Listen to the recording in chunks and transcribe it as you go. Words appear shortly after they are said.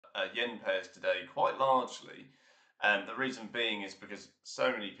yen pairs today quite largely. And the reason being is because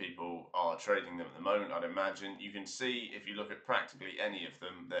so many people are trading them at the moment. I'd imagine you can see if you look at practically any of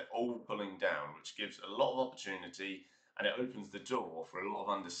them, they're all pulling down, which gives a lot of opportunity and it opens the door for a lot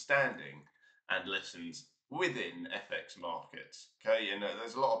of understanding and lessons within FX markets. Okay, and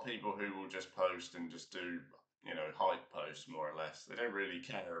there's a lot of people who will just post and just do, hype posts more or less. They don't really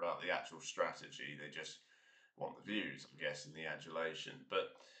care about the actual strategy. They just want the views, I guess, and the adulation. But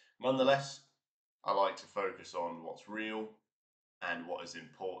nonetheless, I like to focus on what's real and what is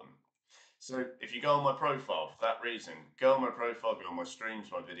important. So if you go on my profile for that reason, go on my profile, go on my streams,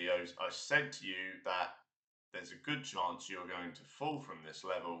 my videos, I said to you that there's a good chance you're going to fall from this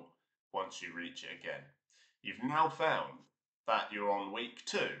level once you reach it again. You've now found that you're on week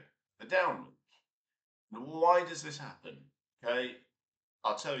 2, the downward. Now, why does this happen? Okay,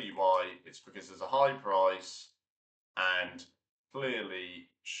 I'll tell you why. It's because there's a high price and clearly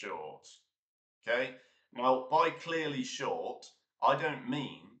short. Okay, now by clearly short, I don't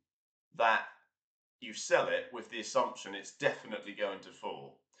mean that you sell it with the assumption it's definitely going to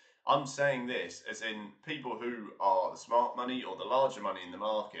fall. I'm saying this as in people who are the smart money or the larger money in the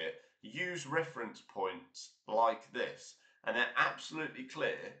market use reference points like this, and they're absolutely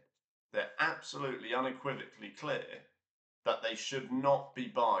clear, they're absolutely unequivocally clear that they should not be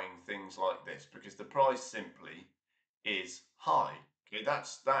buying things like this because the price simply is high. Okay,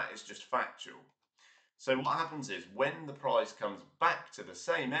 that is just factual. So what happens is when the price comes back to the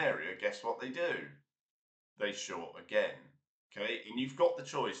same area, guess what they do? They short again. Okay, and you've got the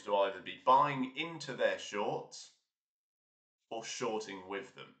choice to either be buying into their shorts or shorting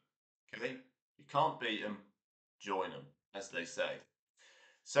with them. Okay, you can't beat them, join them, as they say.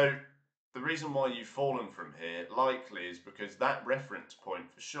 So the reason why you've fallen from here likely is because that reference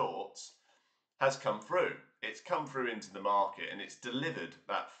point for shorts has come through. It's come through into the market and it's delivered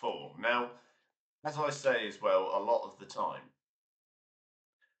that fall. Now, as I say as well, a lot of the time,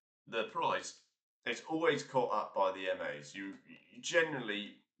 the price is always caught up by the MAs. You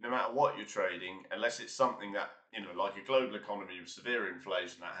generally, no matter what you're trading, unless it's something that, like a global economy with severe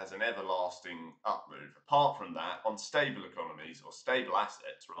inflation that has an everlasting up move. Apart from that, on stable economies or stable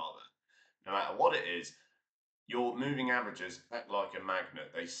assets rather, no matter what it is, your moving averages act like a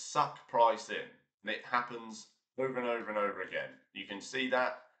magnet. They suck price in, and it happens over and over and over again. You can see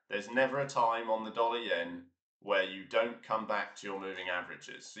that there's never a time on the dollar yen where you don't come back to your moving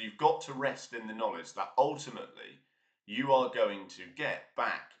averages. So you've got to rest in the knowledge that ultimately you are going to get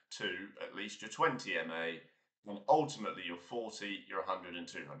back to at least your 20 MA and ultimately your 40, your 100 and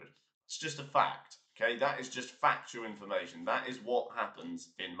 200. It's just a fact, okay? That is just factual information. That is what happens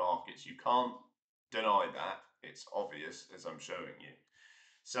in markets. You can't deny that. It's obvious as I'm showing you.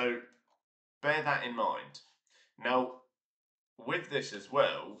 So bear that in mind. Now, with this as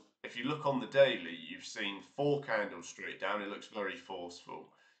well, if you look on the daily, you've seen 4 candles straight down. It looks very forceful.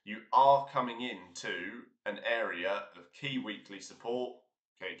 You are coming into an area of key weekly support,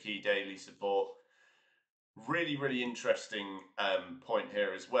 okay, key daily support. Really, really interesting point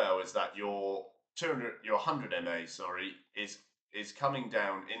here as well is that your 100 MA, sorry, is coming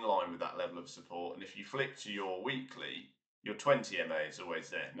down in line with that level of support. And if you flick to your weekly, your 20 MA is always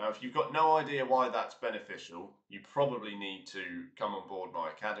there. Now, if you've got no idea why that's beneficial, you probably need to come on board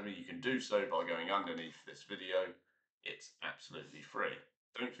my academy. You can do so by going underneath this video. It's absolutely free.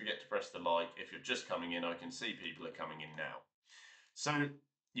 Don't forget to press the like. If you're just coming in, I can see people are coming in now. So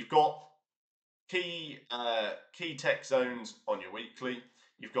you've got key tech zones on your weekly.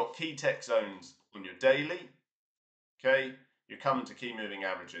 You've got key tech zones on your daily. Okay, you're coming to key moving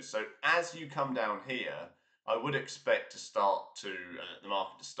averages. So as you come down here, I would expect the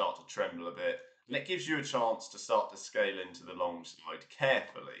market to start to tremble a bit, and it gives you a chance to start to scale into the long side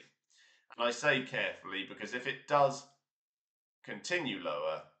carefully. And I say carefully because if it does continue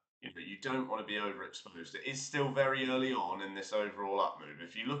lower, you don't want to be overexposed. It is still very early on in this overall up move.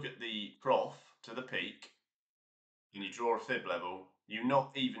 If you look at the trough to the peak and you draw a fib level, you're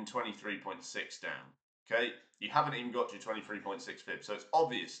not even 23.6 down. Okay, you haven't even got your 23.6 fib, so it's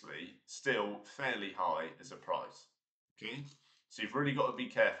obviously still fairly high as a price. Okay, so you've really got to be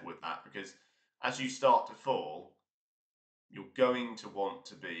careful with that because as you start to fall, you're going to want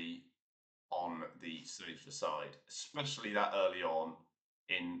to be on the safer side, especially that early on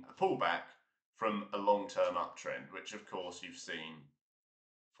in a pullback from a long-term uptrend, which of course you've seen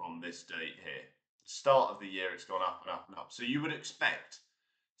from this date here. Start of the year, it's gone up and up and up. So you would expect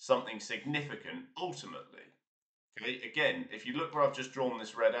something significant ultimately. Okay, again, if you look where I've just drawn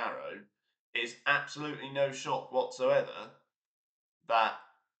this red arrow, it's absolutely no shock whatsoever that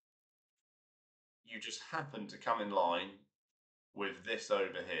you just happen to come in line with this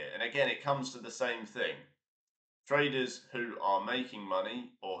over here. And again, it comes to the same thing. Traders who are making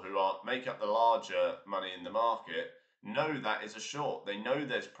money or who make up the larger money in the market know that is a short. They know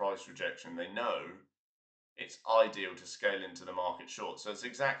there's price rejection. They know it's ideal to scale into the market short. So it's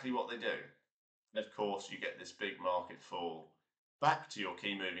exactly what they do. And of course, you get this big market fall back to your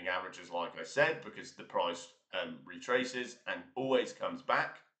key moving averages, like I said, because the price retraces and always comes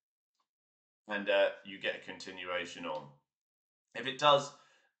back, and you get a continuation on. If it does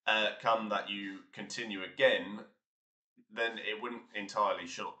come that you continue again, then it wouldn't entirely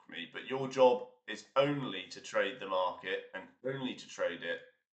shock me. But your job is only to trade the market and only to trade it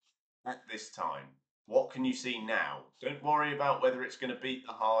at this time. What can you see now? Don't worry about whether it's going to beat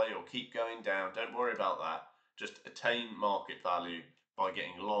the high or keep going down. Don't worry about that. Just attain market value by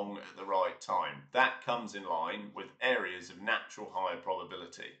getting long at the right time. That comes in line with areas of natural higher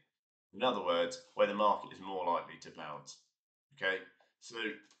probability. In other words, where the market is more likely to bounce. Okay, so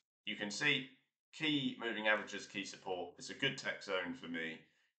you can see key moving averages, key support. It's a good tech zone for me.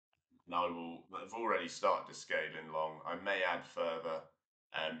 And I've already started to scale in long. I may add further.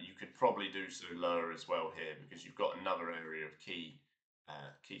 You could probably do so lower as well here because you've got another area of key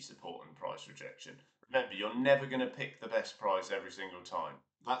support and price rejection. Remember, you're never going to pick the best price every single time.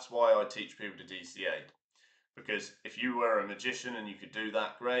 That's why I teach people to DCA. Because if you were a magician and you could do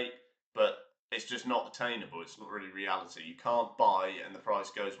that, great, but it's just not attainable. It's not really reality. You can't buy and the price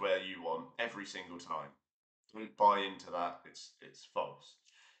goes where you want every single time. Don't buy into that. It's false.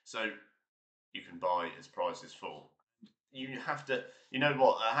 So you can buy as prices fall. You have to, you know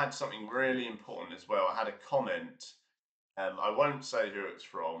what? I had something really important as well. I had a comment. I won't say who it's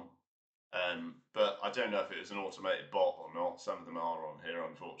from, but I don't know if it was an automated bot or not. Some of them are on here,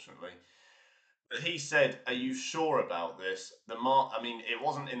 unfortunately. But he said, "Are you sure about this?" I mean, it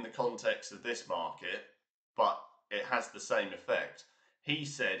wasn't in the context of this market, but it has the same effect. He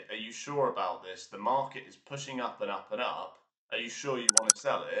said, "Are you sure about this? The market is pushing up and up and up. Are you sure you want to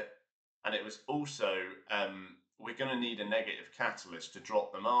sell it?" And it was also, "We're going to need a negative catalyst to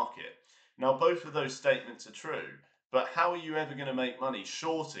drop the market." Now, both of those statements are true, but how are you ever going to make money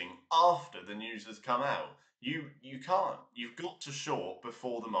shorting after the news has come out? You can't. You've got to short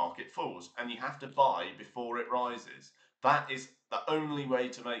before the market falls, and you have to buy before it rises. That is the only way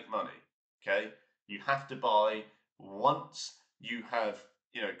to make money. Okay, you have to buy once you have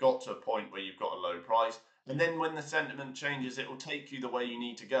got to a point where you've got a low price, and then when the sentiment changes, it will take you the way you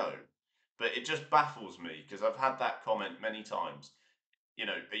need to go. But it just baffles me because I've had that comment many times.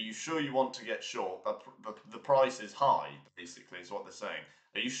 Are you sure you want to get short? The price is high, basically, is what they're saying.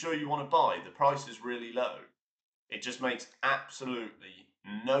 Are you sure you want to buy? The price is really low. It just makes absolutely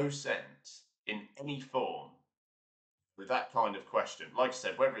no sense in any form with that kind of question. Like I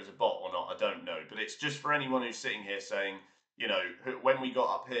said, whether it's a bot or not, I don't know. But it's just for anyone who's sitting here saying, when we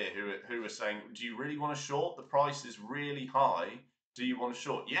got up here, who were saying, do you really want to short? The price is really high. Do you want to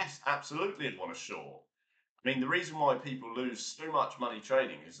short? Yes, absolutely, I want to short. I mean, the reason why people lose so much money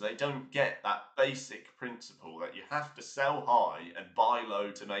trading is they don't get that basic principle that you have to sell high and buy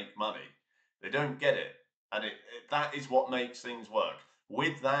low to make money. They don't get it. And that is what makes things work.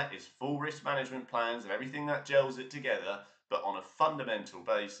 With that is full risk management plans and everything that gels it together, but on a fundamental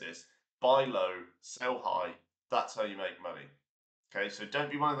basis, buy low, sell high. That's how you make money. Okay, so don't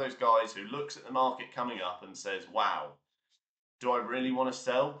be one of those guys who looks at the market coming up and says, wow, do I really want to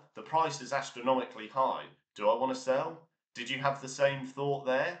sell? The price is astronomically high. Do I want to sell? Did you have the same thought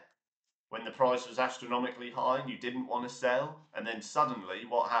there when the price was astronomically high and you didn't want to sell? And then suddenly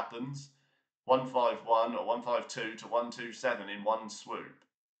what happens? 151 or 152 to 127 in one swoop.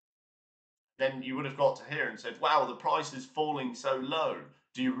 Then you would have got to here and said, wow, the price is falling so low.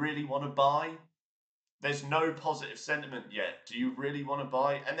 Do you really want to buy? There's no positive sentiment yet. Do you really want to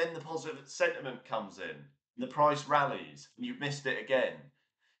buy? And then the positive sentiment comes in. The price rallies. You've missed it again.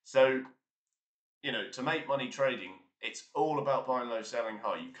 So, to make money trading, it's all about buying low, selling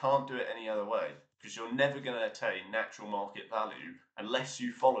high. You can't do it any other way because you're never going to attain natural market value unless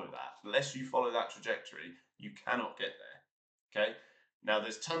you follow that. Unless you follow that trajectory, you cannot get there. Okay? Now,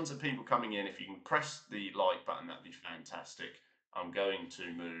 there's tons of people coming in. If you can press the like button, that'd be fantastic. I'm going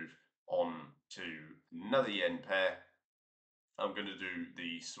to move on to another yen pair. I'm going to do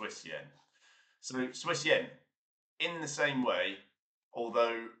the Swiss yen. So Swiss yen, in the same way,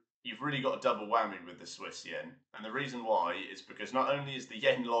 although you've really got a double whammy with the Swiss yen. And the reason why is because not only is the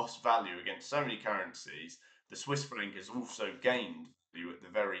yen lost value against so many currencies, the Swiss franc has also gained value at the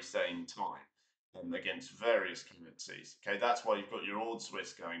very same time against various currencies. Okay, that's why you've got your AUD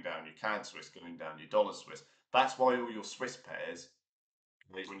Swiss going down, your CAD Swiss going down, your dollar Swiss. That's why all your Swiss pairs,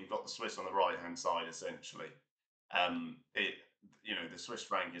 when you've got the Swiss on the right hand side, essentially, the Swiss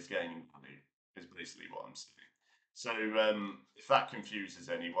franc is gaining value, is basically what I'm saying. So if that confuses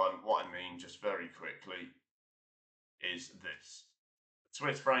anyone, what I mean just very quickly is this.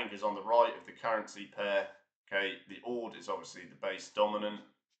 Swiss franc is on the right of the currency pair. Okay, the AUD is obviously the base dominant,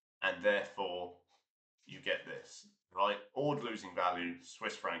 and therefore you get this, right? AUD losing value,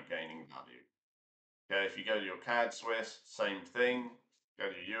 Swiss franc gaining value. Okay, if you go to your CAD Swiss, same thing. Go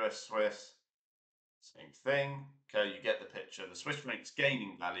to your US Swiss, same thing. Okay, you get the picture. The Swiss franc's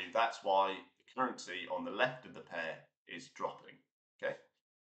gaining value. That's why the currency on the left of the pair is dropping. Okay,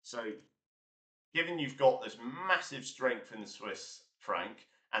 so given you've got this massive strength in the Swiss franc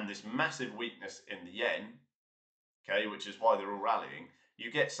and this massive weakness in the yen, okay, which is why they're all rallying,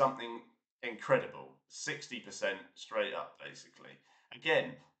 you get something incredible, 60% straight up, basically.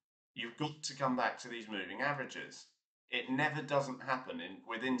 Again, you've got to come back to these moving averages. It never doesn't happen.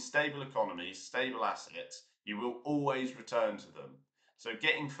 Within stable economies, stable assets, you will always return to them. So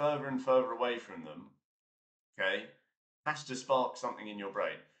getting further and further away from them, okay, has to spark something in your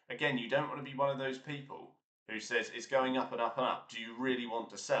brain. Again, you don't want to be one of those people who says it's going up and up and up. Do you really want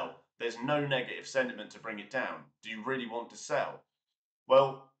to sell? There's no negative sentiment to bring it down. Do you really want to sell?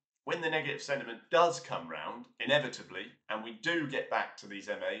 Well, when the negative sentiment does come round, inevitably, and we do get back to these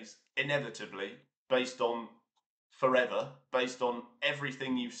MAs, inevitably, based on forever, based on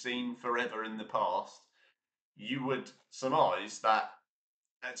everything you've seen forever in the past, you would surmise that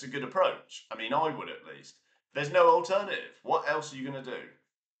that's a good approach. I mean, I would at least. There's no alternative. What else are you going to do?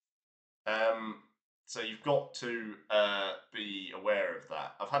 So you've got to be aware of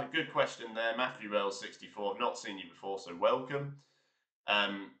that. I've had a good question there, Matthew L 64. I've not seen you before, so welcome.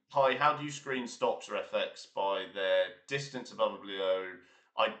 Hi, how do you screen stocks or FX by their distance above or below?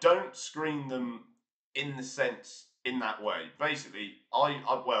 I don't screen them in that way. Basically,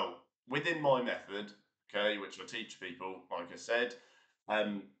 well, within my method, okay, which I teach people, like I said,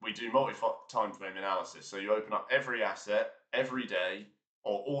 we do multi-time frame analysis. So you open up every asset every day,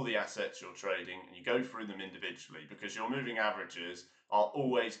 or all the assets you're trading, and you go through them individually, because your moving averages are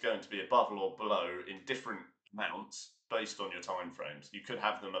always going to be above or below in different amounts based on your time frames. You could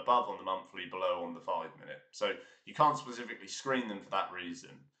have them above on the monthly, below on the 5-minute. So you can't specifically screen them for that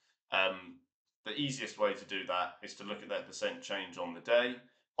reason. The easiest way to do that is to look at their percent change on the day.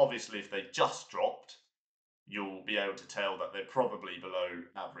 Obviously, if they just dropped, you'll be able to tell that they're probably below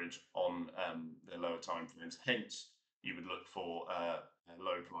average on their lower time frames. Hence, you would look for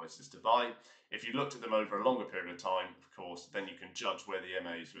low prices to buy. If you looked at them over a longer period of time, of course, then you can judge where the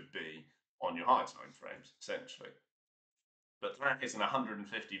MAs would be on your higher time frames, essentially. But that is an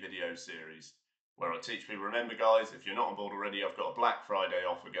 150 video series where I teach people. Remember, guys, if you're not on board already, I've got a Black Friday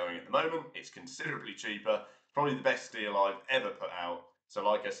offer going at the moment. It's considerably cheaper, probably the best deal I've ever put out. So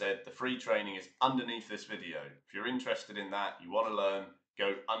like I said, the free training is underneath this video. If you're interested in that, you want to learn,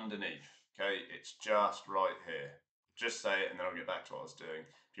 go underneath, okay? It's just right here. Just say it and then I'll get back to what I was doing.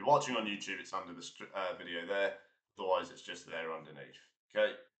 If you're watching on YouTube, it's under the video there. Otherwise, it's just there underneath,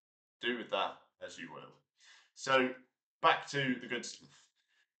 okay? Do with that as you will. So back to the good stuff.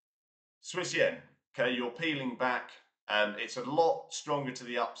 Swiss yen, okay, you're peeling back. It's a lot stronger to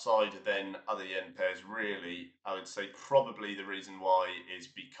the upside than other yen pairs, really. I would say probably the reason why is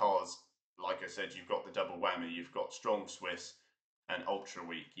because, like I said, you've got the double whammy. You've got strong Swiss and ultra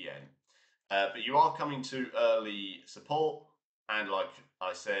weak yen. But you are coming to early support, and like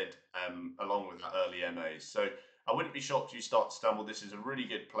I said, along with that early MAs. So I wouldn't be shocked if you start to stumble. This is a really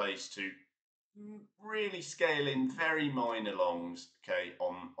good place to really scale in very minor longs, okay,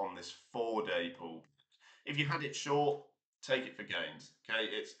 on this 4-day pull. If you had it short, take it for gains, okay?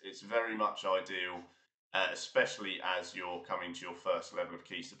 It's very much ideal, especially as you're coming to your first level of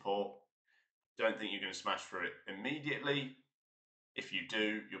key support. Don't think you're going to smash through it immediately. If you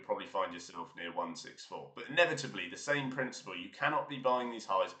do, you'll probably find yourself near 164. But inevitably, the same principle. You cannot be buying these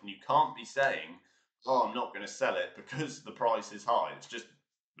highs, and you can't be saying, oh, I'm not going to sell it because the price is high. It's just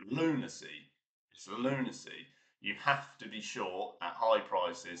lunacy. It's lunacy. You have to be short at high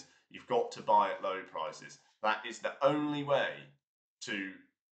prices. You've got to buy at low prices. That is the only way to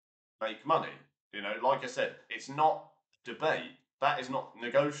make money. You know, like I said, it's not debate. That is not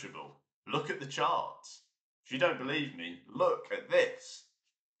negotiable. Look at the charts. If you don't believe me, look at this.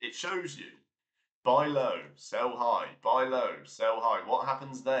 It shows you. Buy low, sell high, buy low, sell high. What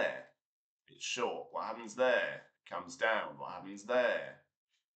happens there? It's short. What happens there? It comes down. What happens there?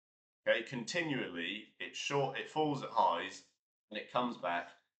 Okay, continually, it's short, it falls at highs, and it comes back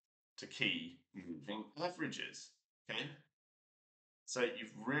to key moving averages. Okay? So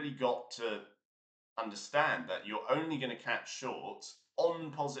you've really got to understand that you're only going to catch shorts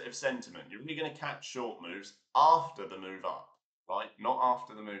on positive sentiment. You're only going to catch short moves after the move up. right? Not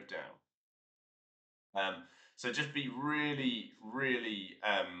after the move down. So just be really, really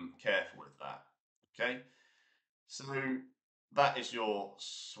careful with that. Okay. So that is your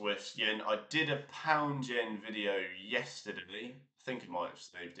Swiss yen. I did a pound yen video yesterday. I think I might have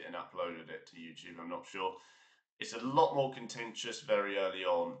saved it and uploaded it to YouTube. I'm not sure. It's a lot more contentious very early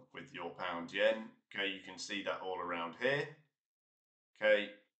on with your pound yen. Okay, you can see that all around here. Okay,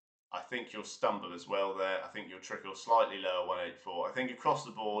 I think you'll stumble as well there. I think you'll trickle slightly lower 184. I think across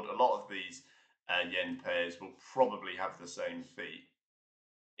the board, a lot of these yen pairs will probably have the same fee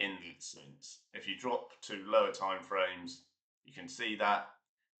in that sense. If you drop to lower time frames, you can see that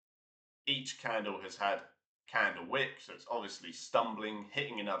each candle has had candle wick, so it's obviously stumbling,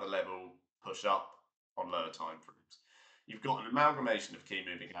 hitting another level, push up on lower time frames. You've got an amalgamation of key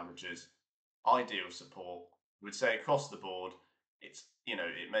moving averages, ideal support. I would say across the board, it's,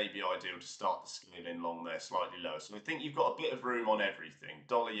 it may be ideal to start the scale in long there slightly lower. So I think you've got a bit of room on everything.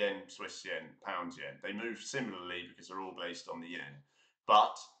 Dollar yen, Swiss yen, pound yen. They move similarly because they're all based on the yen.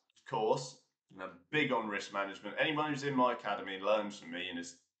 But of course, and I'm big on risk management. Anyone who's in my academy learns from me and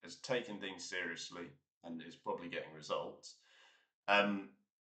has taken things seriously and is probably getting results.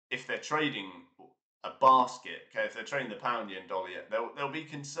 If they're trading a basket, okay, if they're trading the pound yen, dollar yen, they'll be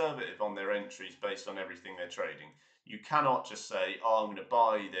conservative on their entries based on everything they're trading. You cannot just say, oh, I'm going to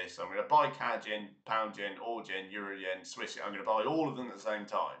buy this, I'm going to buy CAD yen, pound yen, AUD yen, Euro yen, Swiss yen, I'm going to buy all of them at the same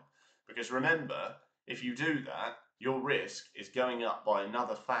time. Because remember, if you do that, your risk is going up by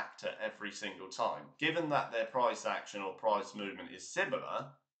another factor every single time. Given that their price action or price movement is similar,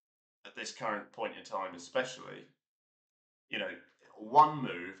 at this current point in time especially, one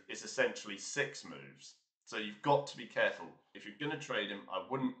move is essentially 6 moves. So you've got to be careful. If you're going to trade them, I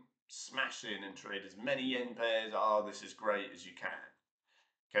wouldn't smash in and trade as many yen pairs, this is great, as you can.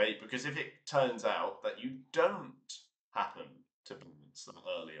 Okay, because if it turns out that you don't happen to balance them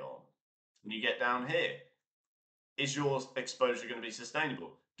early on, and you get down here, is your exposure going to be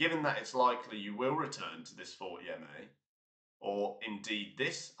sustainable? Given that it's likely you will return to this 40 MA, or indeed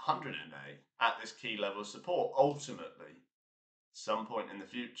this 100 MA at this key level of support, ultimately, some point in the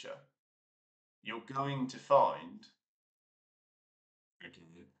future, you're going to find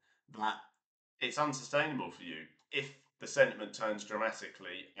that it's unsustainable for you if the sentiment turns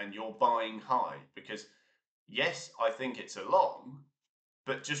dramatically and you're buying high. Because yes, I think it's a long,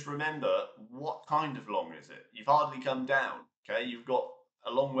 but just remember, what kind of long is it? You've hardly come down, okay? You've got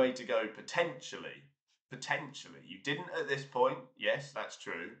a long way to go potentially. Potentially. You didn't at this point, yes, that's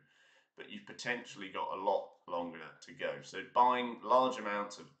true, but you've potentially got a lot longer to go. So buying large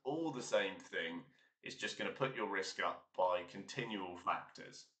amounts of all the same thing is just going to put your risk up by continual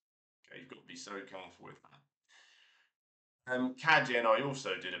factors. Okay, you've got to be so careful with that. CAD yen I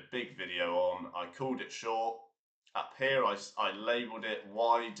also did a big video on. I called it short. Up here I labelled it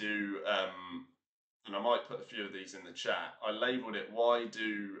why do, and I might put a few of these in the chat, I labelled it why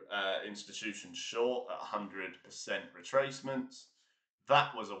do institutions short at 100% retracements.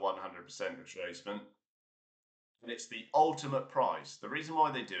 That was a 100% retracement. And it's the ultimate price. The reason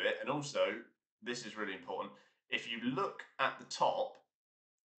why they do it, and also, this is really important, if you look at the top,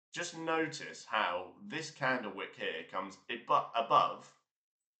 just notice how this candle wick here comes above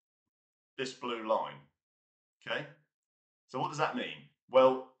this blue line, okay? So what does that mean?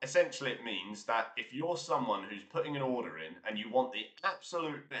 Well, essentially it means that if you're someone who's putting an order in and you want the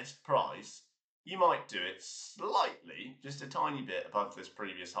absolute best price, you might do it slightly, just a tiny bit above this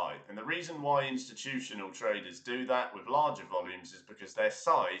previous high. And the reason why institutional traders do that with larger volumes is because their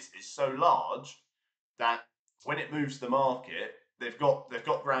size is so large that when it moves the market, they've got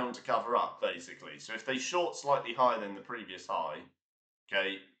ground to cover up, basically. So if they short slightly higher than the previous high,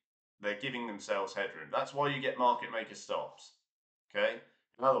 okay, they're giving themselves headroom. That's why you get market maker stops. Okay,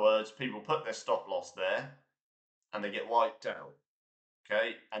 in other words, people put their stop loss there and they get wiped out.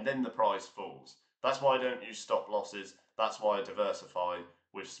 Okay, and then the price falls. That's why I don't use stop losses. That's why I diversify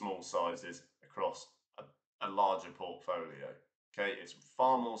with small sizes across a larger portfolio. Okay, it's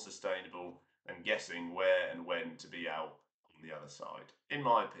far more sustainable than guessing where and when to be out on the other side. In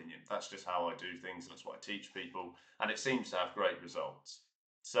my opinion, that's just how I do things. That's what I teach people, and it seems to have great results.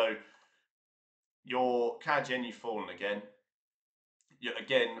 So your CAD yen, you've fallen again.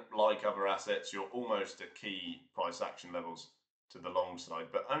 Again, like other assets, you're almost at key price action levels to the long side,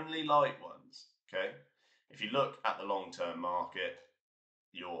 but only light ones, okay? If you look at the long-term market,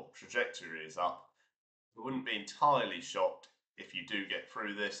 your trajectory is up. I wouldn't be entirely shocked if you do get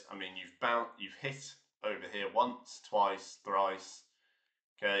through this. I mean, you've hit over here once, twice, thrice,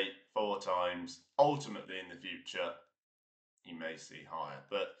 okay, 4 times. Ultimately, in the future, you may see higher,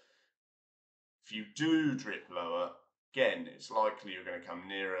 but if you do drip lower, again, it's likely you're going to come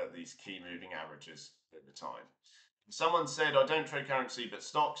nearer these key moving averages over time. Someone said, I don't trade currency but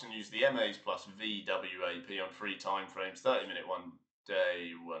stocks and use the MAs plus VWAP on 3 time frames, 30-minute, 1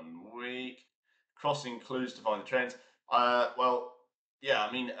 day, 1 week. Crossing clues to find the trends. Well, yeah,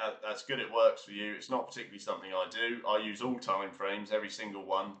 I mean, that's good. It works for you. It's not particularly something I do. I use all time frames, every single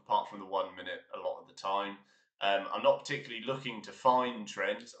one, apart from the 1 minute a lot of the time. I'm not particularly looking to find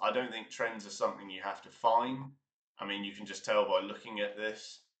trends. I don't think trends are something you have to find. I mean, you can just tell by looking at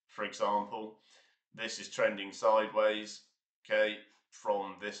this, for example. This is trending sideways, okay,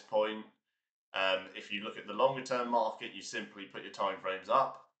 from this point. If you look at the longer term market, you simply put your time frames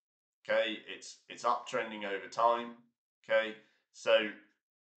up, okay, it's uptrending over time, okay. So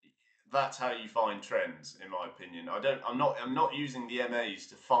that's how you find trends, in my opinion. I'm not using the MAs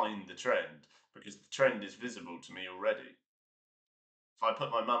to find the trend because the trend is visible to me already. If I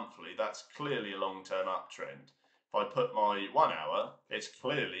put my monthly, that's clearly a long-term uptrend. If I put my 1 hour, it's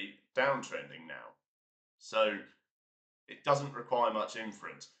clearly downtrending now. So it doesn't require much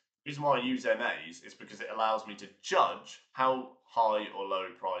inference. The reason why I use MAs is because it allows me to judge how high or low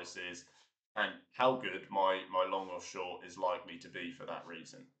price is and how good my long or short is likely to be for that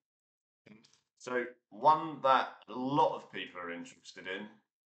reason. So one that a lot of people are interested in,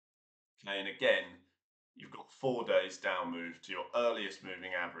 okay, and again, you've got 4 days down move to your earliest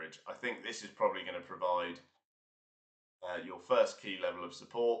moving average. I think this is probably going to provide your first key level of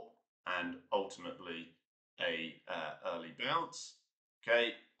support and ultimately a early bounce.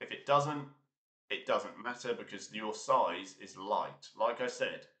 Okay, if it doesn't matter because your size is light. Like I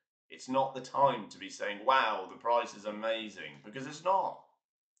said, it's not the time to be saying, wow, the price is amazing, because it's not.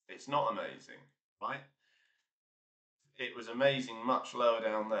 It's not amazing, right? It was amazing much lower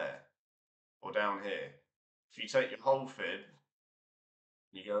down there or down here. If you take your whole fib,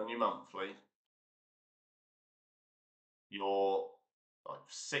 you go on your monthly, you're like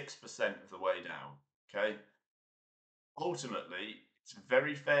 6% of the way down, okay? Ultimately, it's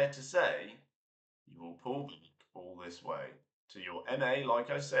very fair to say you will pull back all this way to your MA, like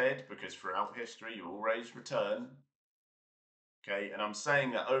I said, because throughout history you always return. Okay, and I'm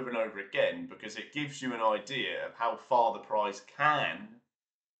saying that over and over again because it gives you an idea of how far the price can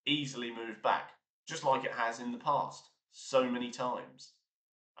easily move back, just like it has in the past so many times.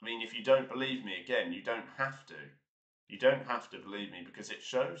 I mean, if you don't believe me, again, you don't have to. You don't have to believe me because it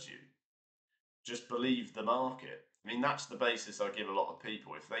shows you. Just believe the market. I mean, that's the basis I give a lot of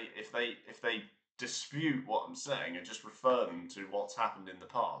people. If they dispute what I'm saying and just refer them to what's happened in the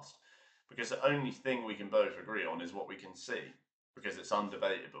past, because the only thing we can both agree on is what we can see, because it's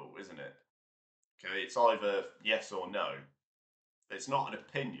undebatable, isn't it? Okay, it's either yes or no. It's not an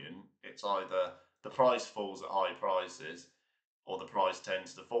opinion. It's either the price falls at high prices or the price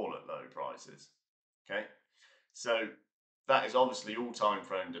tends to fall at low prices. Okay, so that is obviously all time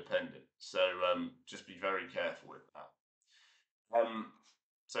frame dependent. So just be very careful with that.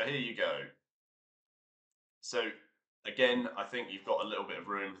 So here you go. So again, I think you've got a little bit of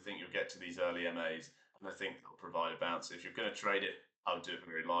room. I think you'll get to these early MAs, and I think they'll provide a bounce. If you're going to trade it, I would do it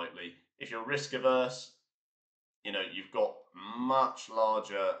very lightly. If you're risk averse, you know, you've got much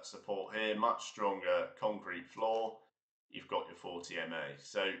larger support here, much stronger concrete floor. You've got your 40 MA.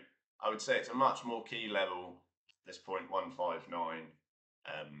 So I would say it's a much more key level at this point, 159,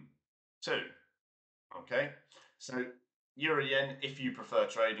 2. Okay, so Euro Yen, if you prefer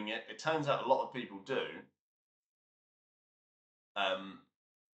trading it, it turns out a lot of people do.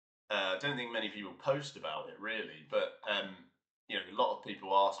 I don't think many people post about it really, but you know, a lot of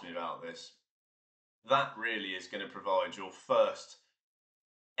people ask me about this. That really is going to provide your first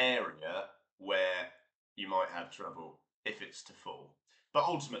area where you might have trouble if it's to fall. But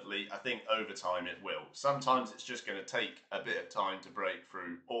ultimately, I think over time it will. Sometimes it's just going to take a bit of time to break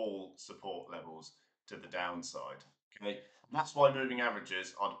through all support levels to the downside. Okay, and that's why moving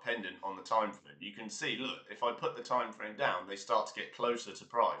averages are dependent on the time frame. You can see, look, if I put the time frame down, they start to get closer to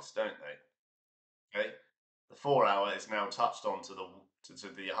price, don't they? Okay, the 4 hour is now touched on to the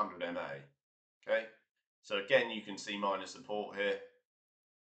 100 MA. Okay, so again, you can see minor support here.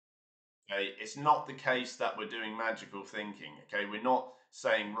 Okay, it's not the case that we're doing magical thinking. Okay, we're not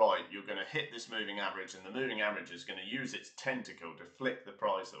saying, right, you're going to hit this moving average and the moving average is going to use its tentacle to flick the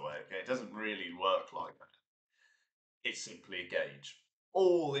price away. Okay, it doesn't really work like that. It's simply a gauge.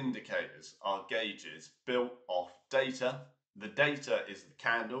 All indicators are gauges built off data. The data is the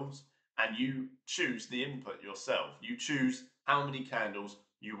candles, and you choose the input yourself. You choose how many candles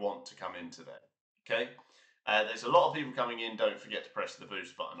you want to come into there. Okay, there's a lot of people coming in. Don't forget to press the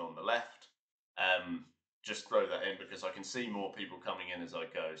boost button on the left. Just throw that in because I can see more people coming in as I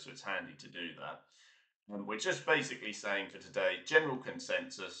go, so it's handy to do that. And we're just basically saying for today, general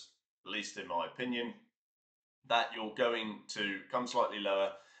consensus, at least in my opinion, that you're going to come slightly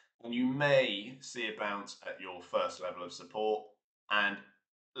lower and you may see a bounce at your first level of support, and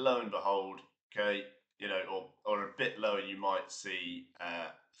lo and behold, okay, or a bit lower, you might see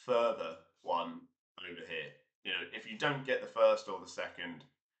a further one over here. If you don't get the first or the second,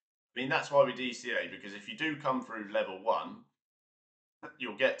 I mean, that's why we DCA, because if you do come through level 1,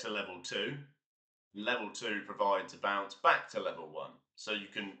 you'll get to level 2. Level 2 provides a bounce back to level 1. So you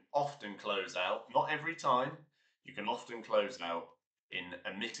can often close out, not every time, you can often close out in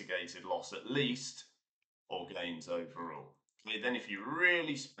a mitigated loss at least, or gains overall. Okay, then if you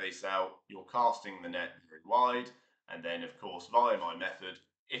really space out, you're casting the net very wide. And then, of course, via my method,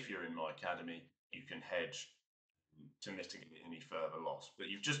 if you're in my academy, you can hedge to mitigate any further loss. But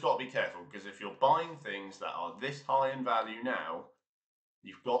you've just got to be careful, because if you're buying things that are this high in value now,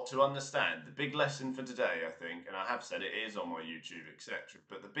 you've got to understand the big lesson for today, I think, and I have said it is on my YouTube, etc.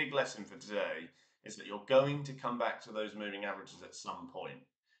 But the big lesson for today is that you're going to come back to those moving averages at some point.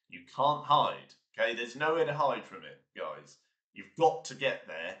 You can't hide, okay? There's nowhere to hide from it, guys. You've got to get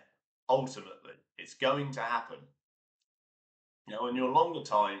there ultimately. It's going to happen. Now, in your longer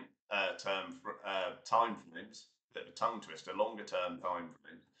time frames, bit of a tongue twister, longer term time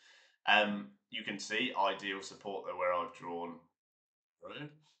frames, you can see ideal support there where I've drawn through,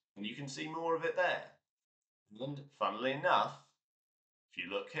 and you can see more of it there. And funnily enough, if you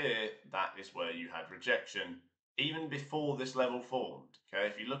look here, that is where you had rejection even before this level formed. Okay,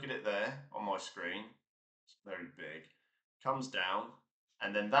 if you look at it there on my screen, it's very big, comes down,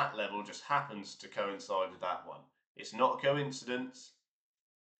 and then that level just happens to coincide with that one. It's not a coincidence,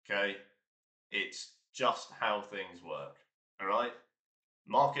 okay? It's just how things work, all right?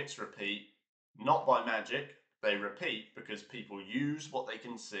 Markets repeat, not by magic. They repeat because people use what they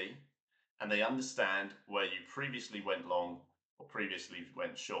can see, and they understand where you previously went long or previously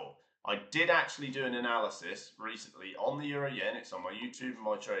went short. I did actually do an analysis recently on the euro yen. It's on my YouTube and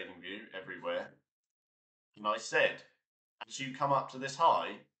my TradingView everywhere. And I said, as you come up to this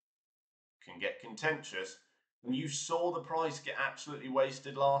high, can get contentious. And you saw the price get absolutely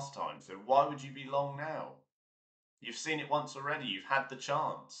wasted last time. So why would you be long now? You've seen it once already. You've had the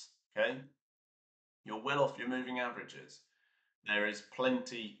chance, okay? You're well off your moving averages. There is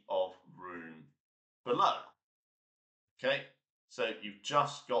plenty of room below, okay? So you've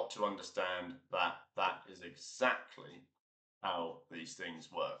just got to understand that that is exactly how these things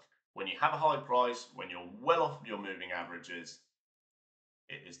work. When you have a high price, when you're well off your moving averages,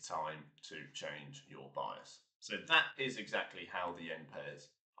 it is time to change your bias. So that is exactly how the yen pairs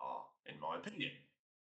are, in my opinion.